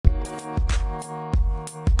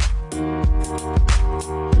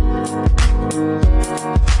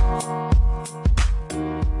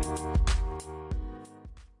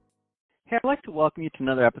like to welcome you to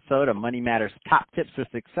another episode of Money Matters Top Tips for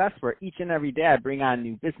Success, where each and every day I bring on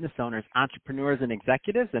new business owners, entrepreneurs, and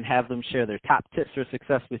executives and have them share their top tips for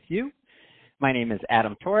success with you. My name is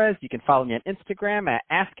Adam Torres. You can follow me on Instagram at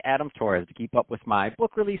AskAdamTorres to keep up with my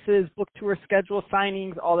book releases, book tour schedule,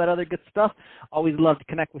 signings, all that other good stuff. Always love to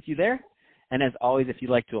connect with you there. And as always, if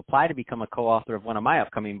you'd like to apply to become a co-author of one of my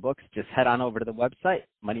upcoming books, just head on over to the website,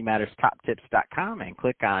 moneymatterstoptips.com, and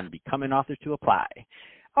click on Become an Author to apply.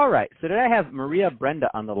 All right, so today I have Maria Brenda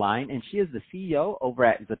on the line, and she is the CEO over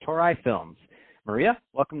at Zatori Films. Maria,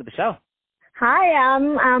 welcome to the show. Hi,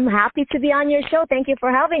 I'm happy to be on your show. Thank you for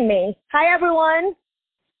having me. Hi, everyone.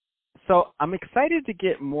 So I'm excited to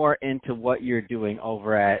get more into what you're doing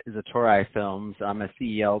over at Zatori Films. I'm a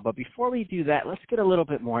CEO, but before we do that, let's get a little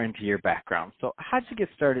bit more into your background. So how'd you get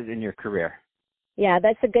started in your career? Yeah,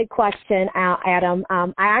 that's a good question, Adam.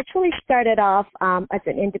 I actually started off as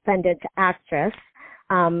an independent actress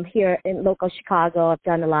here in local Chicago. I've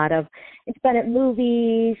done a lot of independent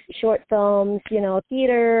movies, short films,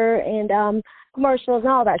 theater, and commercials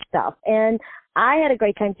and all that stuff. And I had a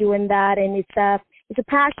great time doing that, and it's a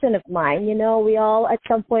passion of mine. We all, at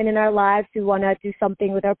some point in our lives, we want to do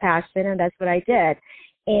something with our passion, and that's what I did.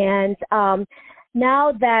 And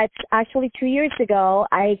now that actually 2 years ago,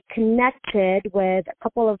 I connected with a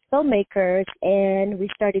couple of filmmakers, and we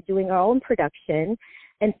started doing our own production.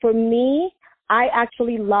 And for me, I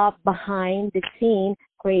actually love behind the scene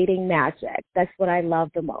creating magic. That's what I love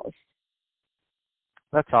the most.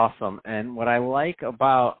 That's awesome. And what I like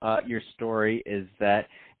about your story is that,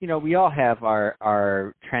 we all have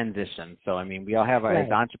our transition. So, we all have as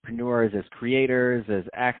entrepreneurs, as creators, as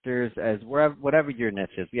actors, as whatever your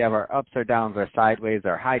niche is. We have our ups, our downs, our sideways,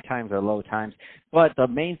 our high times, our low times. But the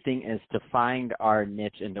main thing is to find our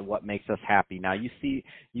niche into what makes us happy. Now, you see,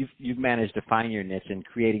 you've managed to find your niche in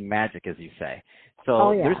creating magic, as you say.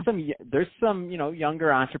 So there's some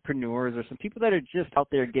younger entrepreneurs or some people that are just out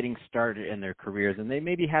there getting started in their careers, and they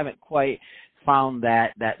maybe haven't quite found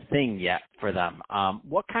that thing yet for them.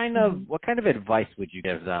 What kind of advice would you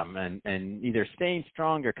give them, and either staying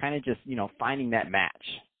strong or kind of just finding that match?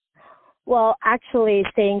 Well, actually,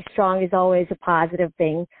 staying strong is always a positive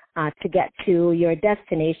thing to get to your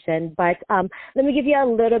destination. But let me give you a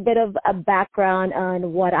little bit of a background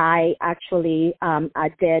on what I actually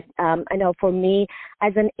did. I know for me,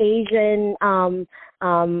 as an Asian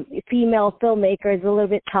female filmmaker, it's a little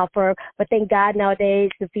bit tougher. But thank God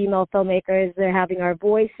nowadays the female filmmakers, they're having our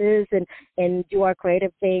voices and do our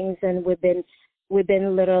creative things, and we've been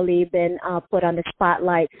literally put on the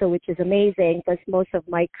spotlight, so which is amazing, because most of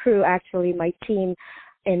my crew, actually my team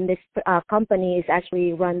in this company, is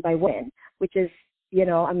actually run by women, which is,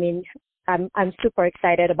 I'm super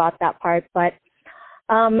excited about that part. But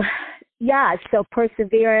so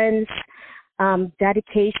perseverance,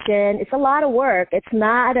 dedication, it's a lot of work. It's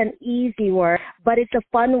not an easy work, but it's a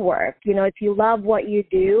fun work. If you love what you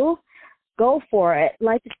do, go for it.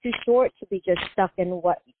 Life is too short to be just stuck in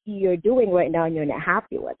what you're doing right now and you're not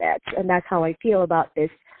happy with it. And that's how I feel about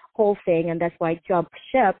this whole thing, and that's why I jumped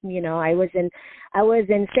ship. I was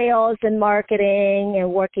in sales and marketing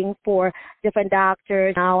and working for different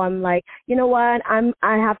doctors. Now I'm like, you know what?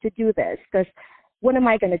 I have to do this, because when am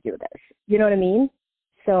I going to do this? You know what I mean?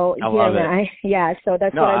 So I love it. So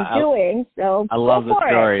that's what I'm doing. So I love the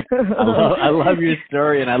story. I love your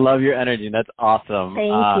story, and I love your energy. That's awesome.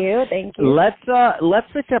 Thank you.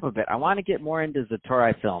 Let's switch up a bit. I want to get more into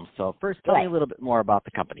Zatori Films. So first, tell me a little bit more about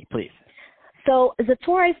the company, please. So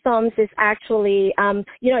Zatori Films is actually,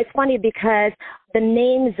 it's funny because the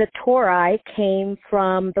name Zatori came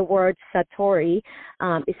from the word Satori.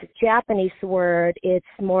 It's a Japanese word. It's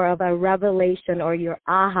more of a revelation or your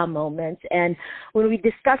aha moment. And when we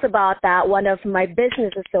discuss about that, one of my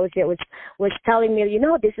business associates was telling me,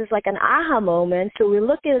 this is like an aha moment. So we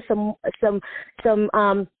looked at some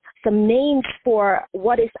names for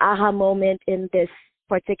what is aha moment in this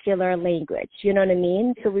particular language, you know what I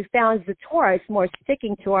mean? So we found Zatori is more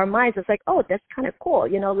sticking to our minds. It's like, oh, that's kind of cool,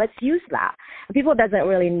 let's use that. People doesn't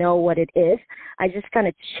really know what it is. I just kind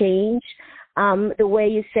of change the way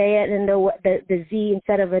you say it, and the Z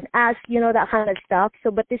instead of an S, that kind of stuff.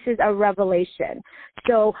 So, but this is a revelation.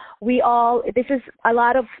 So this is a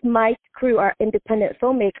lot of my crew are independent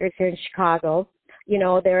filmmakers here in Chicago.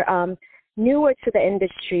 They're newer to the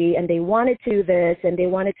industry, and they wanted to do this, and they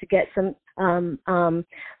wanted to get some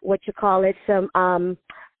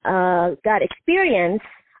got experience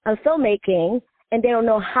of filmmaking, and they don't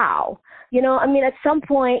know how. At some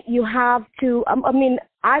point you have to,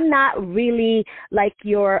 I'm not really like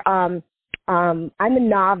I'm a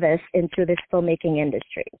novice into this filmmaking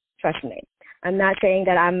industry. Trust me. I'm not saying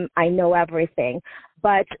that I know everything,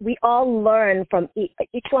 but we all learn from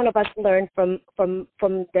each one of us learn from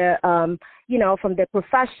the from the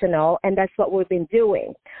professional, and that's what we've been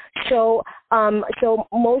doing. So so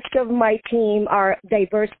most of my team are a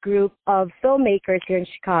diverse group of filmmakers here in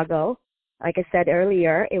Chicago. Like I said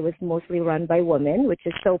earlier, it was mostly run by women, which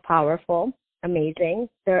is so powerful, amazing.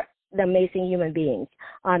 They're the amazing human beings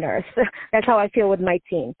on earth. That's how I feel with my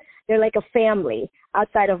team. They're like a family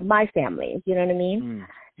outside of my family. You know what I mean?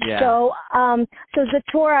 Yeah. So, so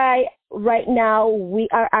Zatori, right now, we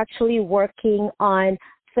are actually working on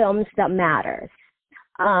films that matter.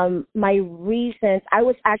 My recent, I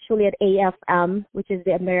was actually at AFM, which is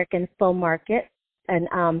the American Film Market, in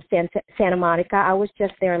Santa Monica. I was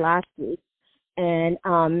just there last week. And,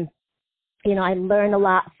 I learned a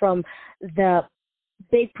lot from the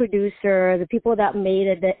big producer, the people that made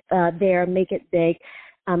it there, made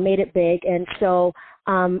it big. And so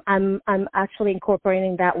I'm actually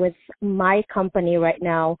incorporating that with my company right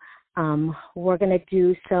now. We're going to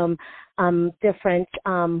do some different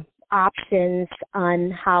options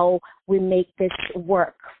on how we make this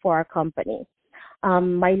work for our company.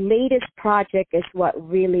 My latest project is what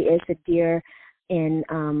really is a dear and,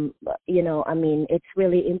 it's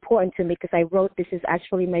really important to me because I wrote, this is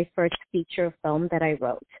actually my first feature film that I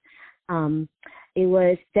wrote. It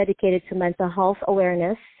was dedicated to mental health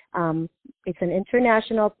awareness. It's an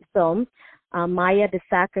international film. Maya the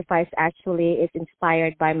Sacrifice actually is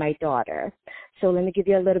inspired by my daughter. So let me give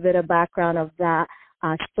you a little bit of background of that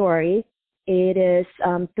story. It is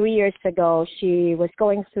 3 years ago, she was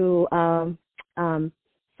going through some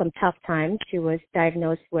tough times. She was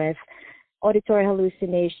diagnosed with auditory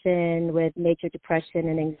hallucination, with major depression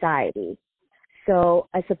and anxiety. So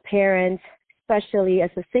as a parent, especially as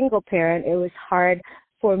a single parent, it was hard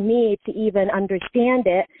for me to even understand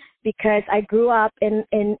it because I grew up in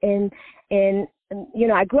the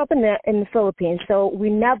Philippines, so we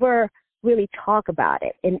never really talk about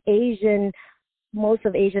it. In most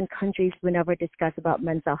of Asian countries, we never discuss about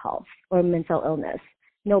mental health or mental illness.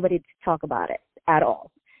 Nobody talk about it at all.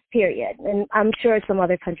 Period. And I'm sure some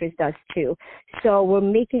other countries does too. So we're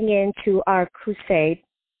making into our crusade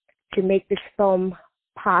to make this film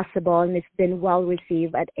possible, and it's been well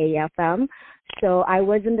received at AFM. So I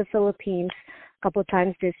was in the Philippines a couple of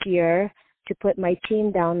times this year to put my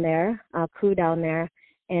team down there, crew down there,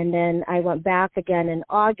 and then I went back again in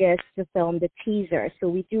August to film the teaser. So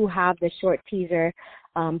we do have the short teaser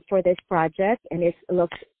for this project, and it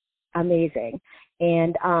looks amazing.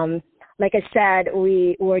 And like I said,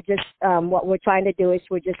 we're just what we're trying to do is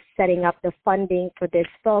we're just setting up the funding for this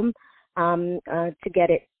film to get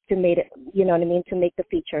it to make it, to make the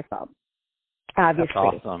feature film. Obviously.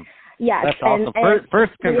 That's awesome. Yes. That's awesome.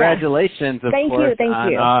 First, congratulations, of course, Thank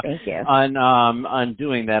you. On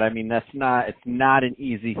doing that. I mean, it's not an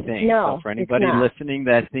easy thing. No, so for anybody listening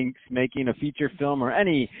that thinks making a feature film or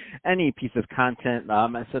any piece of content,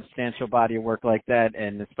 a substantial body of work like that,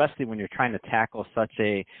 and especially when you're trying to tackle such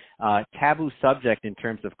a taboo subject in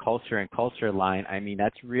terms of culture and culture line, I mean,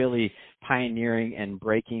 that's really pioneering and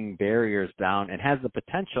breaking barriers down and has the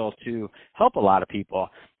potential to help a lot of people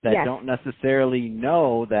that don't necessarily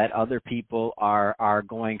know that other people are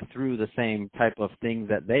going through the same type of things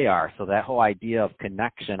that they are. So that whole idea of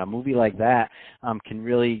connection, a movie like that can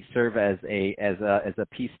really serve as a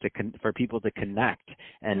piece for people to connect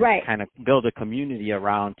and kind of build a community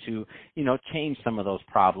around to, change some of those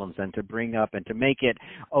problems and to bring up and to make it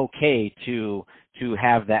okay to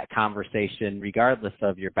have that conversation regardless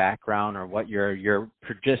of your background or what your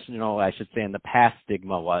traditional, I should say, in the past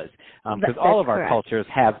stigma was. Because all of our cultures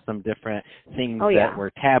have some different things that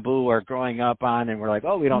were taboo or growing up on, and we're like,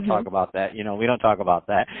 we don't talk about that. We don't talk about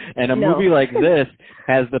that. And a movie like this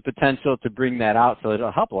has the potential to bring that out, so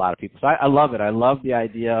it'll help a lot of people. So I love it. I love the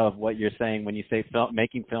idea of what you're saying when you say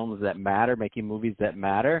making films that matter, making movies that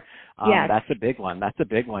matter. That's a big one. That's a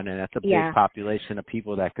big one, and that's a big population of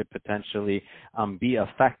people that could potentially be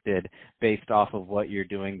affected based off of what you're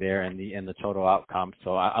doing there and the total outcome.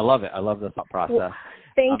 So I love it. I love the thought process. Well,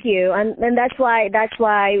 thank you, and that's why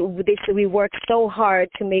we work so hard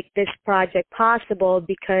to make this project possible,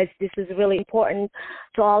 because this is really important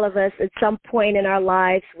to all of us. At some point in our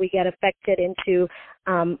lives, we get affected into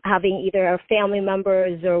having either our family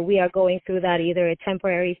members, or we are going through that either in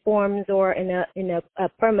temporary forms or in a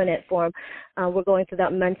permanent form. We're going through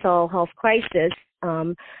that mental health crisis.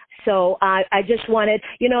 So I just wanted,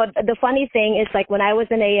 the funny thing is, like, when I was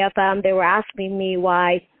in AFM, they were asking me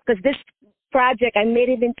why, because this project, I made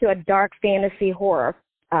it into a dark fantasy horror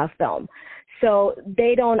film. So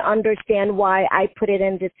they don't understand why I put it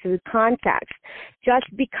into context. Just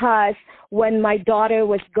because when my daughter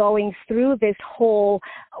was going through this whole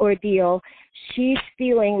ordeal, she's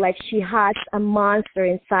feeling like she has a monster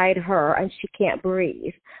inside her and she can't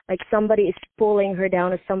breathe. Like somebody is pulling her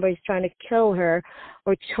down or somebody's trying to kill her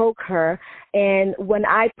or choke her. And when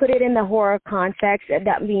I put it in the horror context,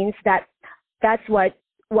 that means that that's what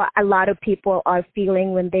a lot of people are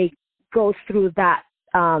feeling when they go through that.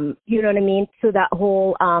 You know what I mean? So that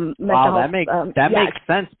whole mental health. That yes. makes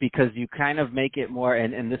sense, because you kind of make it more,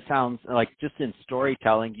 and this sounds like just in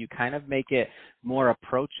storytelling, you kind of make it more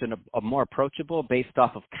more approachable based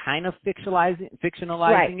off of kind of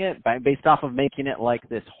fictionalizing it, based off of making it like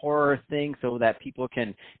this horror thing, so that people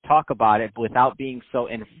can talk about it without being so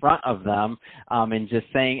in front of them, and just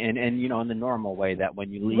saying, and you know, in the normal way that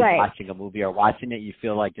when you leave watching a movie or watching it, you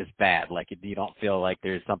feel like it's bad, like you don't feel like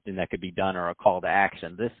there's something that could be done or a call to action.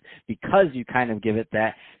 This, because you kind of give it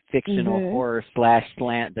that fictional horror /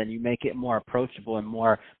 slant, then you make it more approachable and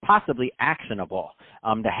more possibly actionable,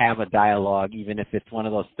 to have a dialogue, even if it's one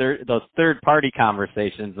of those third party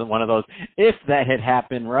conversations, and one of those, if that had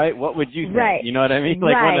happened, right, what would you think? You know what I mean?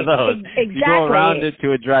 Like one of those. Exactly. You go around it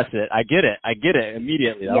to address it. I get it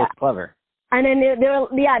immediately. That was clever. And then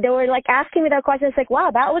they were like asking me that question. It's like,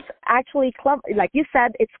 wow, that was actually clever. Like you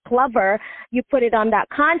said, it's clever. You put it on that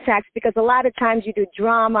context, because a lot of times you do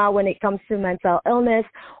drama when it comes to mental illness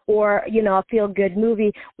or, you know, a feel-good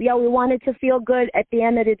movie. We want it to feel good at the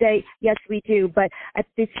end of the day. Yes, we do. But at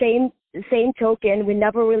the same token, we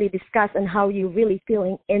never really discuss on how you're really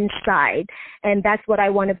feeling inside. And that's what I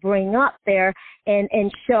want to bring up there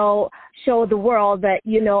and show the world that,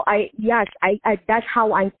 you know, that's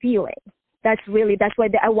how I'm feeling. That's why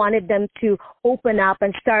I wanted them to open up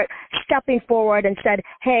and start stepping forward and said,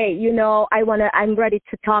 hey, you know, I'm ready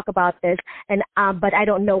to talk about this, and but I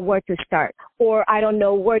don't know where to start, or I don't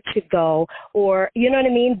know where to go, or, you know what I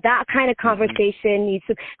mean? That kind of conversation needs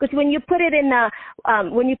to, because when you put it in the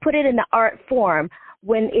art form,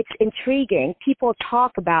 when it's intriguing, people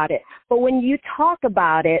talk about it. But when you talk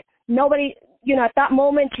about it, nobody, you know, at that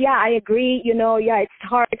moment, I agree, you know, it's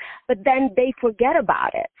hard, but then they forget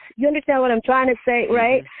about it. You understand what I'm trying to say,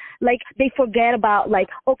 right? Like, they forget about, like,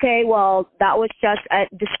 okay, well, that was just a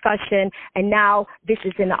discussion, and now this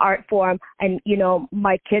is in the art form, and, you know,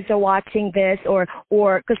 my kids are watching this, or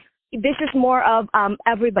because this is more of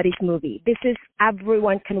everybody's movie. This is,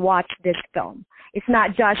 everyone can watch this film. It's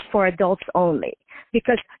not just for adults only.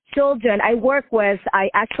 Because children, I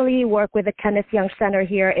actually work with the Kenneth Young Center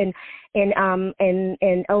here in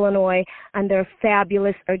Illinois, and they're a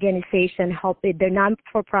fabulous organization. They're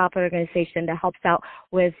non-for-profit organization that helps out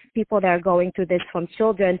with people that are going through this from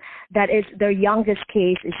children. That is, their youngest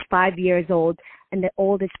case is 5 years old, and the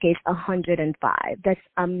oldest case 105. That's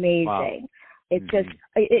amazing. Wow. It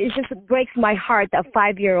just breaks my heart that a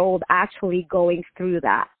 5-year-old actually going through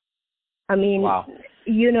that. I mean,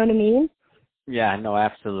 you know what I mean? Yeah, no,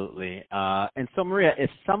 absolutely. And so, Maria,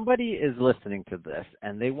 if somebody is listening to this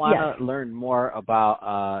and they want to learn more about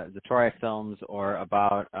Zatorrai Films or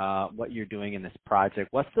about what you're doing in this project,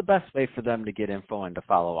 what's the best way for them to get info and to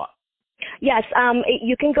follow up? Yes,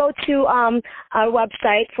 you can go to our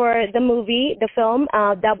website for the movie, the film,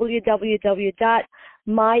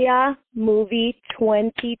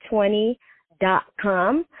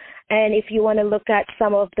 www.mayamovie2020.com. And if you want to look at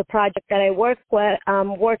some of the projects that I work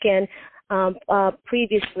in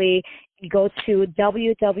previously, go to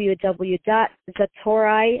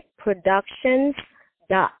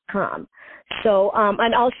www.zatorraiproductions.com. So,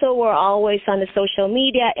 and also we're always on the social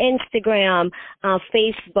media, Instagram,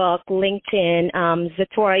 Facebook, LinkedIn.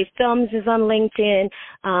 Zatorrai Films is on LinkedIn.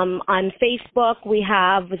 On Facebook, we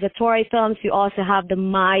have Zatorrai Films. We also have the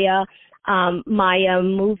Maya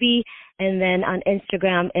Movie. And then on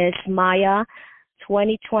Instagram is Maya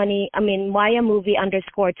 2020. Maya Movie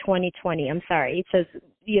 _2020. I'm sorry. It says,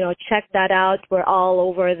 you know, check that out. We're all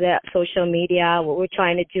over the social media. What we're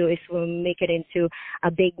trying to do is we'll make it into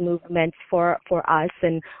a big movement for us,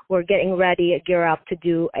 and we're getting ready, gear up to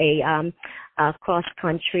do a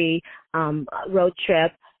cross-country road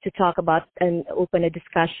trip to talk about and open a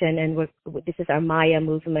discussion. And this is our Maya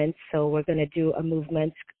movement, so we're going to do a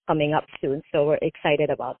movement coming up soon. So we're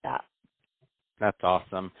excited about that. That's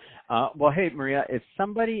awesome. Well, hey, Maria, if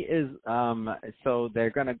somebody is, so they're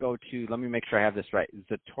going to go to, let me make sure I have this right,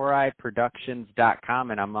 zatorraiproductions.com,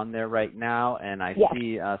 and I'm on there right now, and I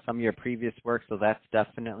see some of your previous work, so that's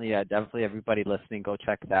definitely everybody listening, go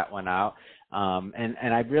check that one out.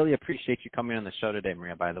 And I really appreciate you coming on the show today,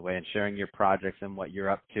 Maria, by the way, and sharing your projects and what you're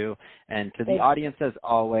up to. And to the audience, as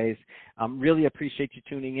always, really appreciate you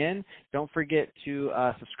tuning in. Don't forget to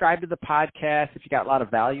subscribe to the podcast if you got a lot of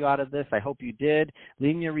value out of this. I hope you did.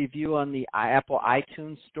 Leave me a review on the Apple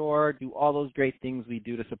iTunes store. Do all those great things we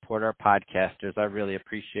do to support our podcasters. I really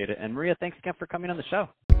appreciate it. And Maria, thanks again for coming on the show.